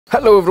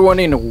Hello everyone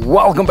and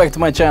welcome back to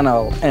my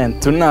channel, and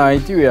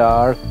tonight we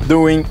are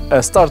doing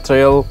a start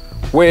trail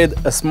with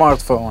a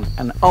smartphone,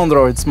 an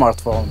Android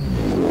smartphone.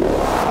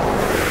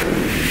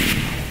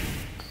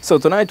 So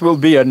tonight will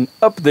be an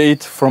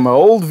update from an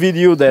old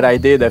video that I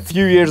did a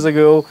few years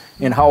ago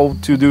in how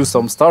to do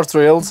some start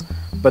trails,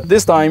 but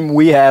this time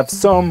we have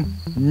some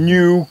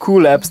new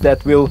cool apps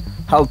that will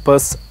help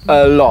us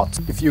a lot.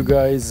 If you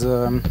guys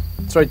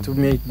try to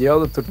make the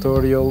other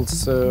tutorials,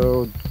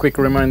 so quick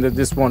reminder,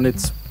 this one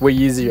it's way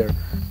easier.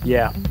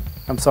 Yeah,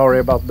 I'm sorry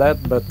about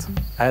that, but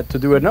I had to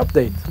do an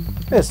update.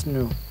 Yes,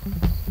 new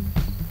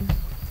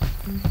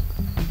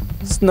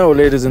snow,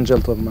 ladies and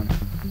gentlemen.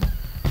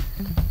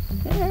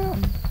 Yeah.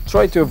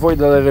 Try to avoid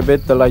a little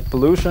bit the light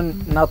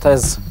pollution, not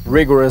as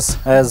rigorous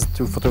as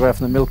to photograph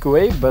the Milky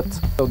Way, but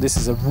so this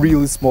is a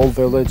really small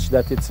village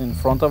that it's in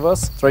front of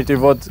us. Try to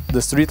avoid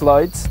the street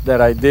lights that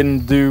I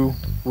didn't do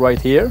right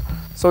here.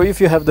 So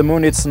if you have the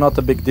moon, it's not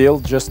a big deal,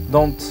 just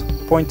don't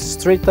point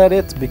straight at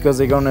it because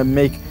they're gonna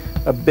make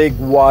a big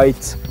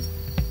white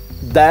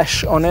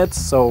dash on it.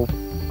 So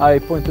I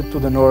pointed to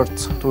the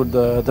north, to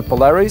the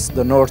Polaris,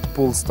 the North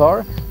Pole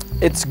star.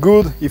 It's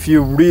good if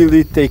you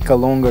really take a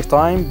longer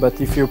time,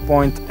 but if you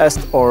point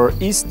east or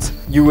east,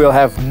 you will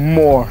have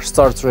more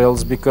star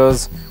trails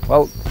because,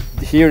 well,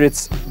 here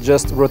it's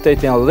just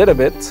rotating a little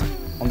bit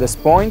on this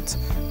point,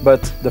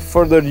 but the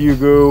further you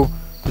go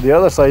to the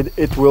other side,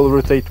 it will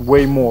rotate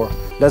way more.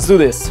 Let's do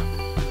this.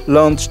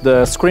 Launch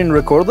the screen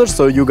recorder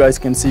so you guys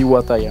can see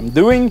what I am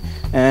doing,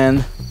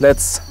 and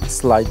let's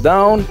slide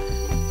down,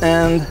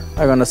 and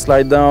I'm gonna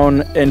slide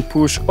down and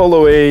push all the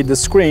way the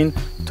screen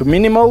to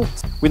minimal.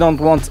 We don't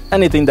want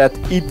anything that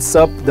eats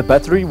up the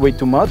battery way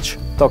too much.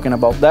 Talking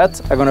about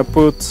that, I'm gonna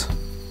put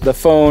the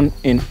phone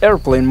in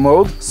airplane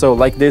mode, so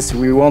like this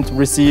we won't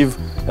receive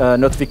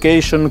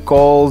notification,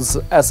 calls,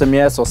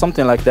 SMS or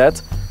something like that.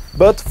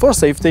 But for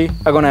safety,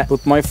 I'm gonna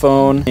put my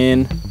phone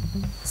in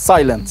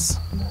silence.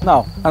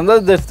 Now,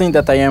 another thing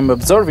that I am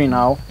observing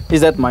now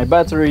is that my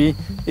battery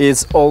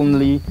is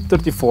only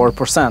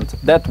 34%.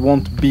 That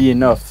won't be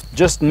enough.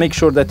 Just make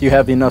sure that you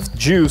have enough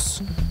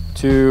juice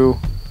to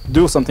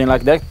do something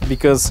like that,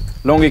 because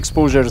long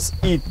exposures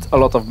eat a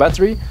lot of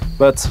battery.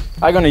 But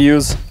I'm gonna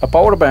use a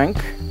power bank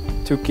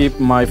to keep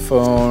my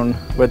phone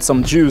with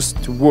some juice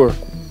to work.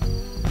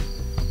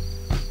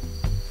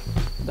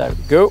 There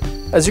we go.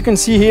 As you can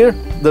see here,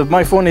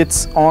 my phone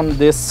it's on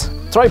this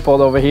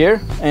tripod over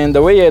here, and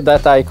the way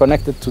that I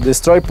connected to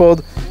this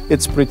tripod,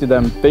 it's pretty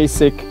damn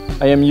basic.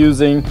 I am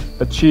using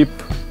a cheap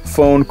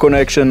phone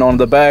connection on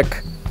the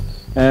back,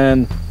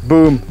 and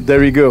boom,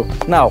 there you go.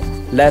 Now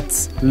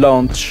let's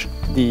launch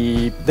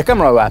the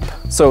camera app.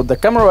 So the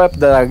camera app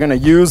that I'm gonna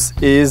use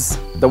is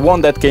the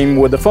one that came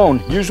with the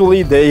phone.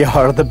 Usually they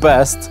are the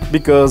best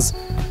because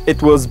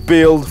it was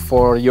built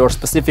for your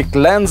specific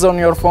lens on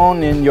your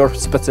phone and your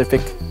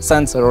specific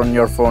sensor on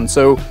your phone,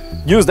 so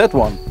use that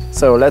one.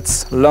 So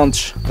let's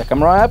launch the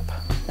camera app,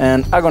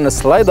 and I'm gonna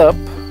slide up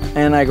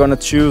and I'm gonna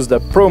choose the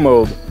Pro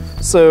mode.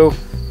 So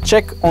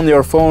check on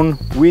your phone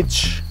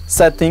which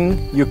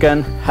setting you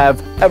can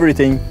have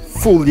everything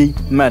fully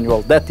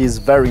manual. That is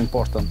very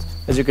important.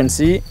 As you can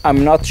see,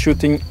 I'm not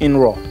shooting in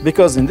RAW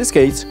because in this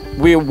case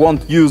we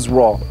won't use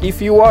RAW.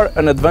 If you are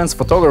an advanced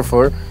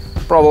photographer,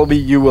 probably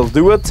you will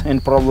do it,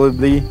 and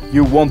probably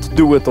you won't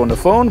do it on the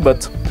phone,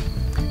 but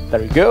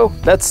there you go.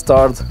 Let's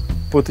start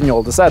putting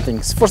all the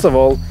settings. First of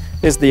all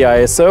is the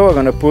ISO. I'm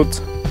gonna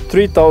put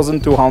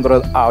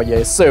 3200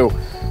 ISO.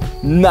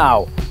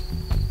 Now,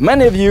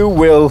 many of you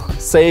will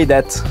say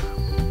that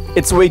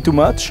it's way too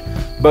much,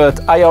 but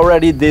I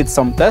already did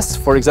some tests.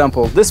 For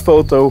example, this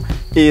photo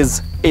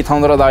is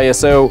 800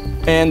 ISO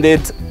and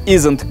it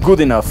isn't good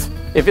enough.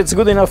 If it's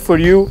good enough for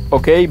you,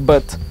 okay,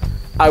 but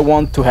I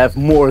want to have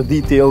more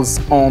details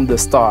on the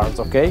stars,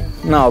 okay?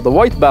 Now the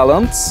white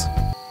balance,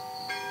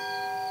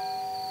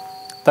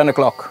 10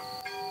 o'clock.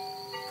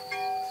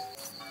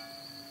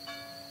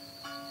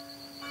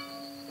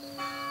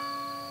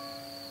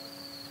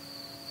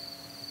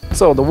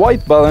 So the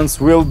white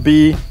balance will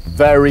be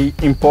very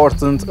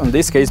important in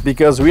this case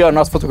because we are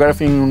not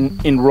photographing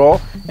in RAW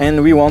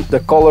and we want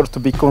the color to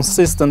be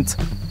consistent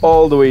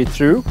all the way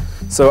through.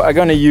 So I'm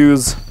gonna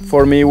use,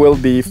 for me will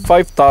be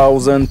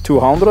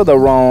 5200,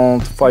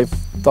 around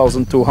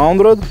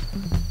 5200,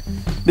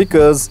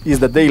 because it's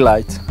the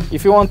daylight.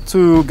 If you want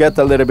to get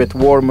a little bit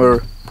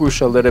warmer,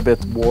 push a little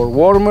bit more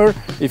warmer.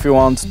 If you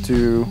want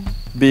to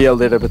be a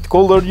little bit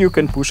colder, you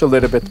can push a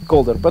little bit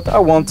colder, but I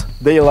want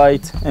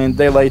daylight, and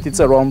daylight it's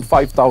around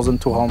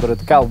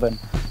 5200 Kelvin,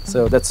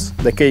 so that's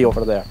the K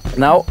over there.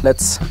 Now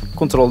let's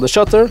control the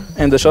shutter,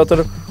 and the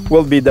shutter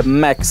will be the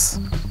max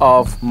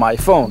of my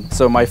phone.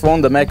 So my phone,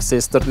 the max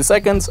is 30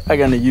 seconds, I'm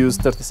gonna use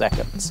 30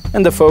 seconds.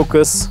 And the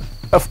focus,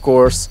 of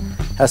course,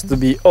 has to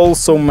be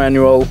also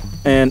manual,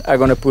 and I'm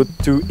gonna put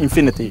to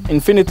infinity.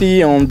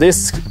 Infinity on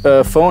this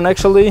phone,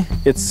 actually,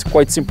 it's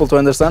quite simple to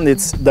understand.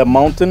 It's the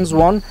mountains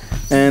one,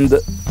 and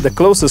the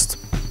closest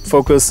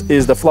focus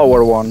is the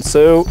flower one.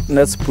 So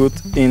let's put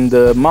in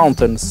the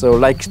mountains. So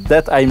like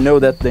that, I know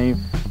that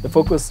The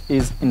focus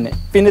is in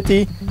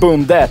infinity.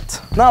 Boom,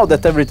 that. Now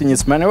that everything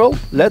is manual,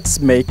 let's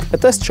make a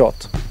test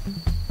shot.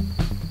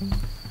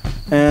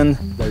 And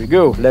there we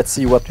go. Let's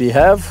see what we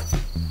have.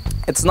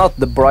 It's not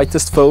the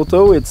brightest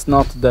photo, it's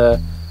not the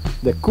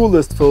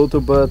coolest photo,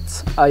 but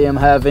I am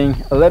having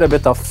a little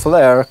bit of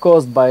flare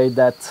caused by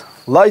that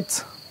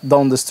light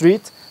down the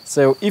street.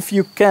 So if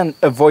you can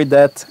avoid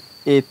that,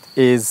 it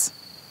is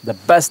the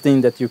best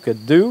thing that you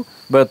could do.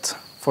 But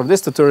for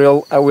this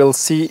tutorial, I will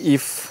see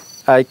if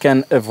I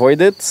can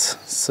avoid it.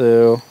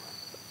 So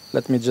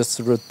let me just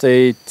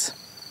rotate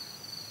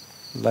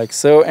like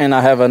so, and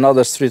I have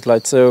another street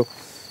light. So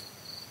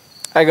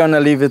I'm gonna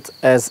leave it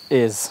as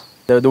is.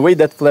 The way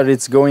that flare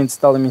is going is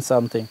telling me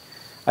something.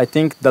 I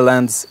think the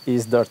lens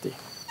is dirty.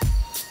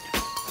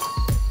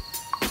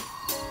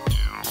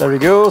 There we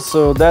go,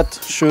 so that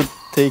should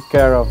take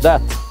care of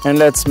that. And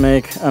let's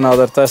make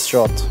another test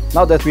shot.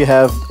 Now that we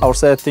have our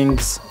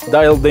settings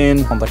dialed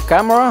in on the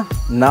camera,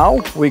 now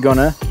we're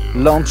gonna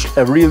launch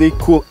a really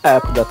cool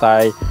app that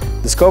I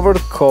discovered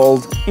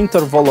called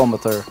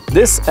Intervalometer.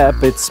 This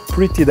app, it's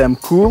pretty damn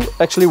cool.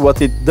 Actually,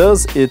 what it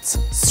does, it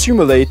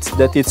simulates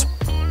that it's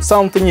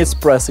something is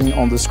pressing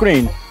on the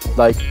screen,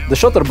 like the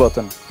shutter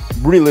button.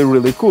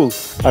 Really cool.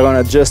 I'm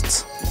gonna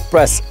just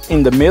press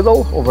in the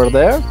middle over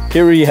there.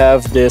 Here we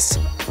have this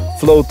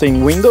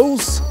floating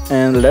windows,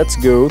 and let's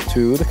go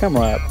to the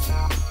camera app.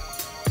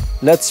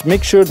 Let's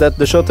make sure that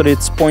the shutter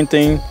is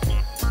pointing.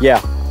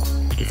 Yeah,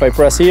 if I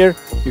press here,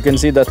 you can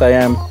see that I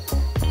am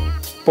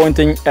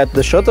pointing at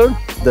the shutter.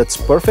 That's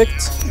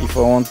perfect. If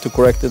I want to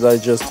correct it, I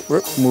just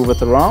move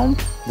it around.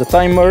 The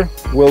timer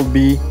will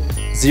be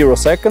 0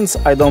 seconds.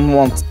 I don't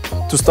want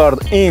to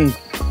start in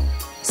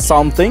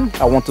something,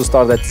 I want to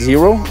start at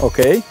 0.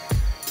 Okay,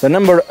 the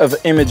number of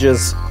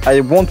images, I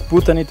won't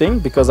put anything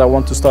because I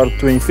want to start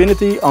to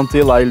infinity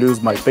until I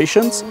lose my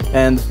patience,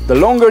 and the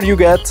longer you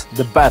get,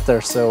 the better.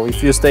 So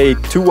if you stay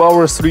 2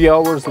 hours, 3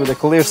 hours with a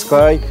clear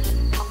sky,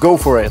 go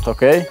for it.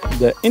 Okay,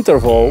 the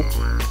interval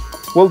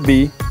will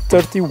be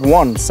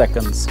 31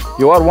 seconds.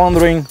 You are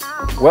wondering,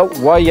 well,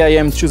 why I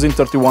am choosing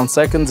 31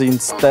 seconds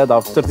instead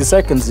of 30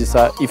 seconds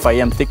if I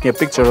am taking a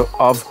picture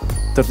of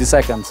 30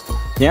 seconds?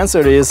 The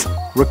answer is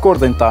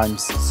recording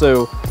times.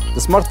 So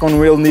the smartphone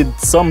will need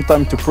some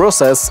time to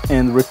process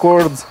and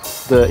record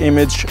the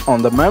image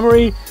on the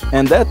memory,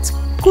 and that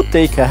could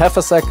take a half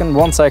a second,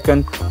 1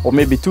 second, or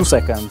maybe 2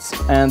 seconds,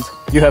 and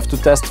you have to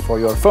test for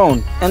your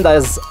phone. And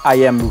as I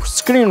am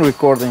screen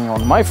recording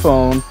on my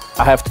phone,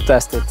 I have to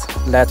test it.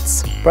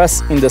 Let's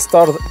press in the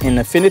start in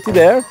infinity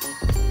there,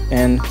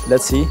 and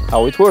let's see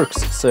how it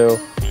works. So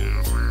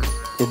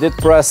it did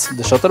press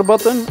the shutter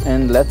button,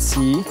 and let's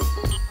see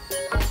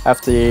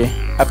after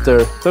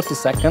 30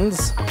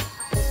 seconds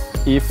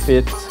if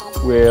it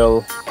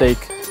will take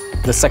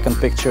the second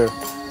picture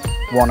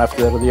one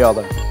after the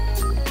other.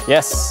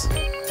 Yes,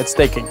 it's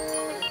taking.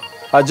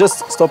 I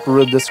just stopped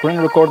the screen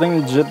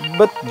recording,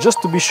 but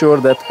just to be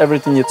sure that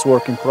everything is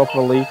working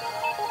properly,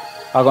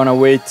 I'm gonna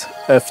wait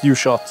a few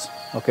shots.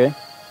 Okay,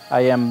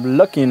 I am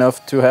lucky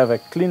enough to have a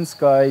clean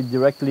sky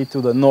directly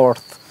to the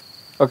north.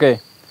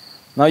 Okay,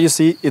 now you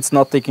see it's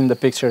not taking the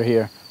picture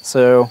here,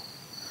 so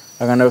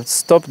I'm gonna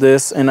stop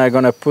this and I'm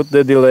gonna put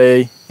the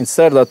delay.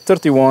 Instead of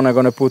 31, I'm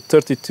gonna put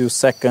 32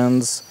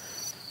 seconds.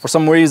 For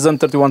some reason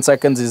 31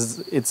 seconds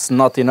it's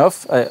not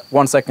enough.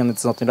 1 second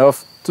it's not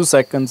enough. 2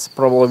 seconds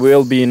probably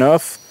will be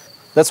enough.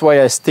 That's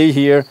why I stay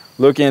here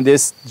looking at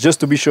this, just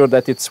to be sure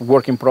that it's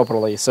working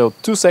properly. So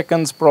 2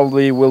 seconds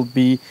probably will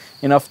be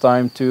enough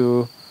time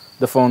to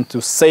the phone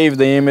to save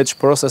the image,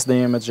 process the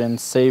image, and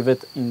save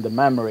it in the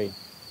memory.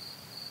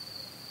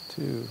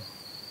 2,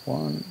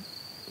 1,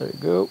 there you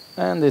go.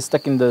 And it's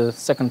taking the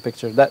second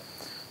picture.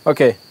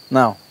 Okay,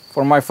 now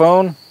for my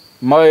phone,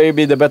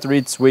 maybe the battery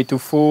is way too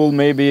full,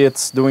 maybe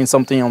it's doing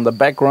something on the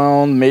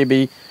background,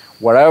 maybe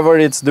whatever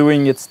it's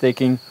doing, it's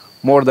taking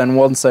more than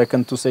 1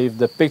 second to save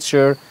the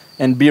picture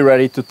and be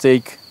ready to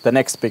take the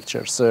next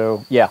picture.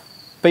 So yeah,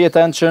 pay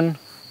attention,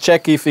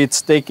 check if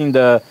it's taking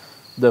the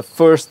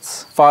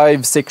first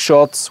 5-6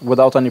 shots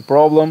without any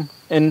problem,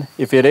 and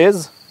if it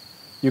is,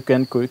 you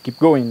can keep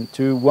going.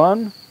 2,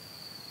 1,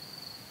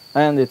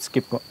 and it's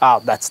keep going. Ah,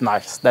 that's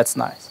nice, that's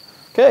nice.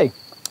 Okay,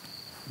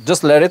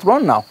 just let it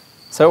run now.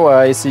 So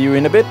I see you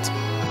in a bit.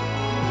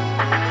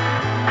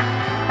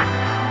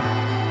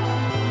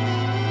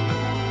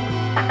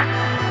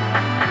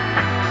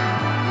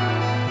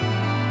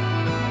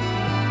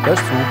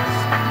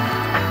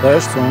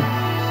 There's one.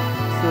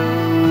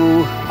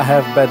 So I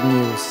have bad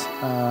news.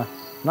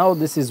 Now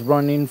this is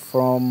running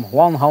from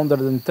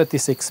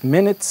 136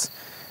 minutes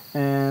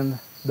and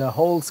the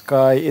whole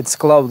sky, it's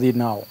cloudy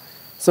now.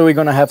 So we're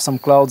gonna have some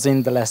clouds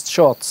in the last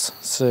shots.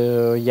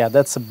 So yeah,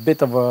 that's a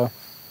bit of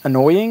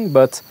annoying,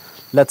 but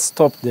let's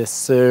stop this.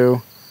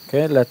 So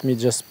okay, let me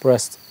just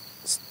press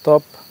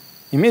stop.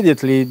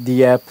 Immediately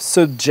the app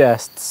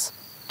suggests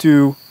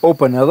to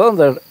open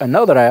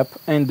another app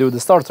and do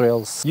the start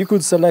rails. You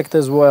could select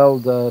as well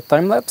the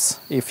time-lapse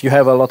if you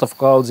have a lot of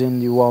clouds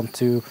and you want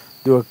to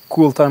do a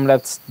cool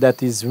time-lapse.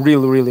 That is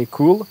really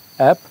cool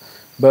app.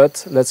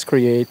 but let's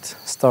create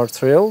star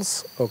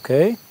trails.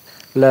 Okay,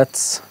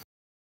 let's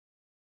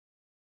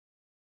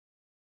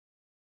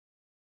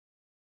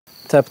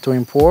tap to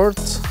import.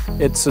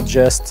 It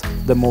suggests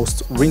the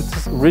most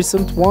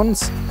recent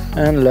ones,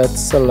 and let's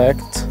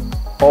select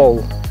all.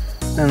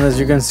 And as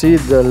you can see,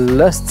 the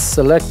last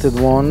selected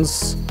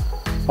ones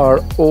are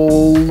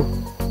all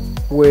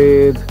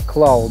with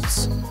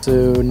clouds.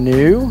 So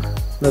new,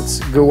 let's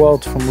go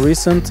out from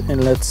recent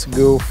and let's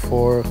go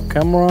for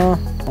camera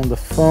on the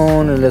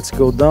phone, and let's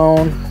go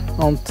down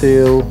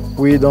until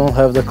we don't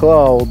have the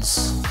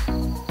clouds.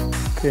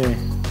 Okay,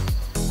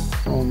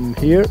 from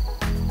here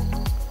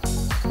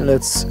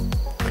let's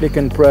click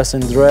and press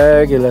and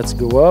drag, and let's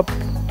go up.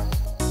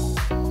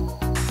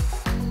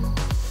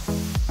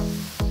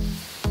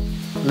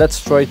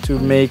 Let's try to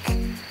make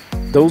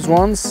those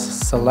ones,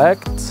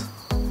 select,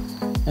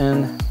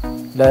 and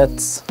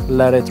let's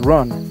let it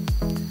run.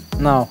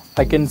 Now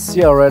I can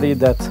see already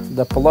that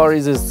the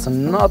Polaris is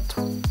not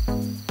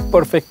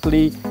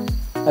perfectly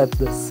at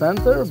the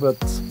center, but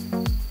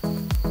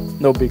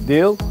no big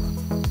deal.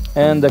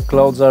 And the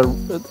clouds are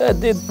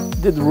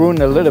did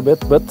ruin a little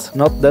bit, but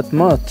not that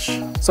much.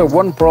 So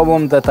one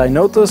problem that I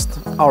noticed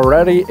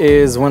already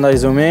is when I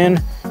zoom in,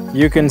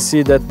 you can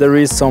see that there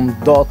is some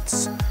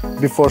dots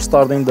before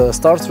starting the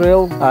star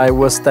trail. I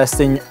was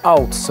testing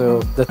out,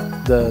 so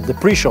the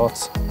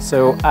pre-shots,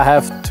 so I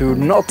have to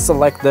not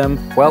select them,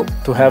 well,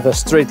 to have a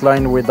straight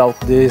line without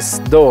these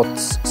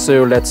dots.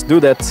 So let's do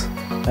that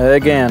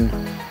again.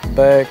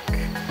 Back,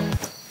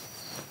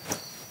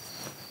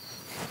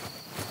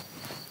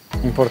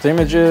 import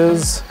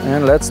images,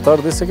 and let's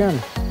start this again.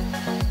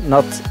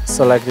 Not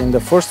selecting the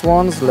first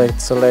ones,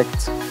 let's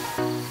select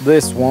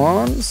these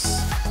ones.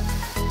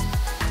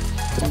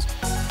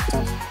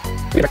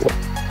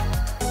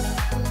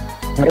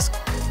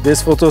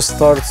 This photo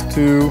starts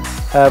to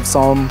have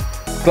some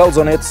clouds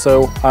on it,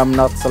 so I'm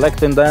not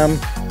selecting them.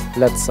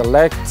 Let's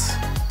select,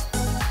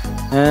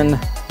 and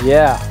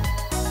yeah,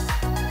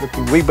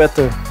 looking way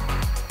better.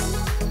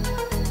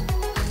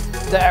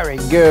 There we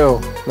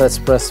go. Let's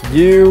press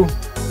view,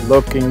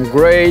 looking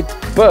great,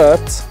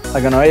 but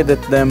I'm gonna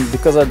edit them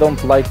because I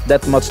don't like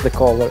that much the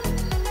color.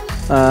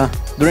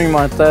 During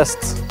my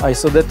test I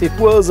saw that it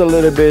was a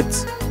little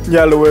bit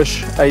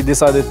yellowish. I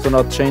decided to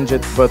not change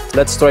it, but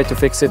let's try to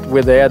fix it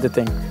with the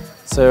editing.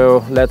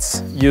 So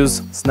let's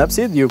use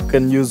Snapseed. You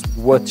can use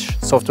which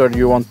software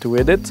you want to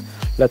edit.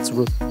 Let's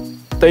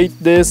rotate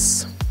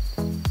this.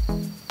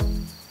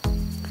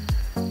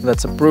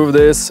 Let's approve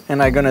this,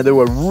 and I'm gonna do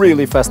a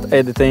really fast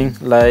editing,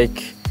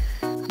 like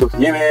look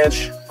the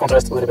image,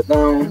 contrast a little bit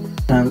down,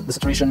 and the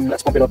saturation,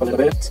 let's pump it up a little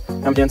bit,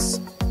 ambience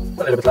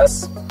a little bit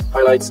less,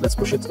 highlights, let's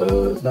push it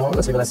down,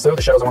 let's leave it less so.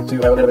 The shadows, I want to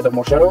have a little bit of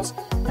more shadows,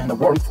 and the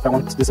warmth, I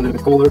want this a little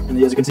bit colder,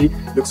 and as you can see,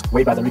 it looks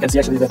way better. You can see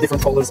actually the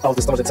different colors of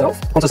the stars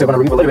itself. Contrast I'm going to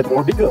remove a little bit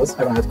more because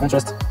I'm going to have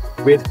contrast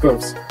with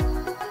curves.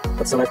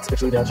 Let's select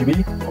actually the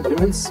RGB, all the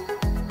lumens.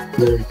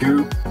 There we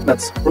go.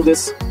 Let's approve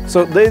this.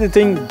 So the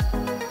editing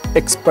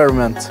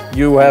experiment,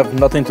 you have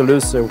nothing to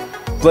lose, so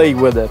play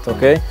with it,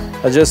 okay?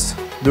 I just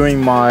doing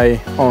my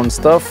own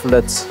stuff.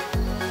 Let's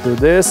do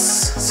this,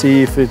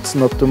 see if it's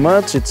not too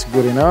much, it's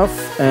good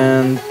enough,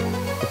 and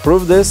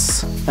approve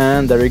this,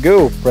 and there we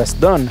go, press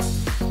done.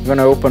 I'm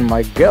gonna open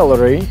my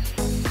gallery,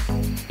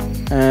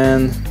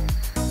 and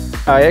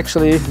I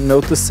actually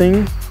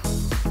noticing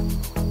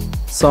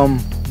some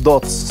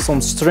dots, some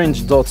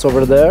strange dots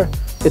over there.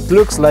 It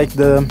looks like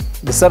the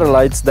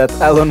satellites that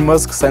Elon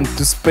Musk sent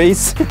to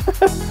space.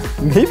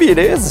 Maybe it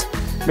is,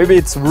 maybe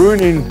it's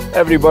ruining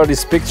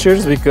everybody's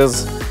pictures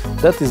because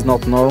that is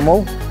not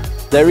normal.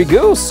 There we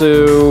go,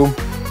 so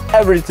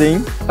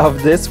everything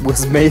of this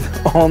was made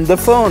on the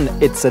phone.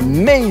 It's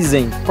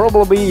amazing.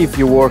 Probably if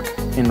you work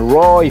in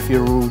RAW, if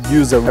you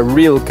use a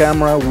real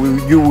camera,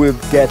 you will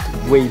get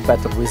way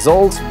better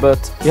results, but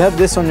you have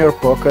this on your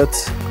pocket.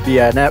 Be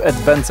an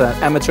advanced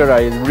amateur,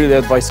 I really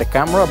advise a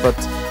camera, but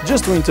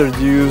just to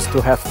introduce,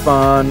 to have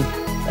fun,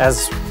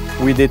 as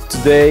we did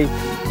today,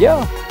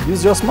 yeah,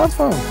 use your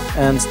smartphone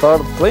and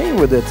start playing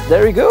with it.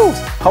 There you go,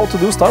 how to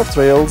do star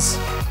trails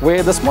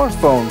with a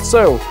smartphone.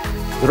 So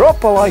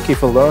drop a like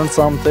if you learned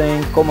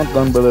something, comment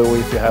down below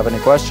if you have any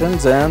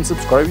questions, and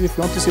subscribe if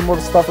you want to see more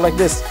stuff like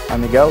this.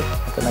 I'm Miguel,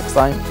 until next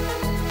time,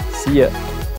 see ya.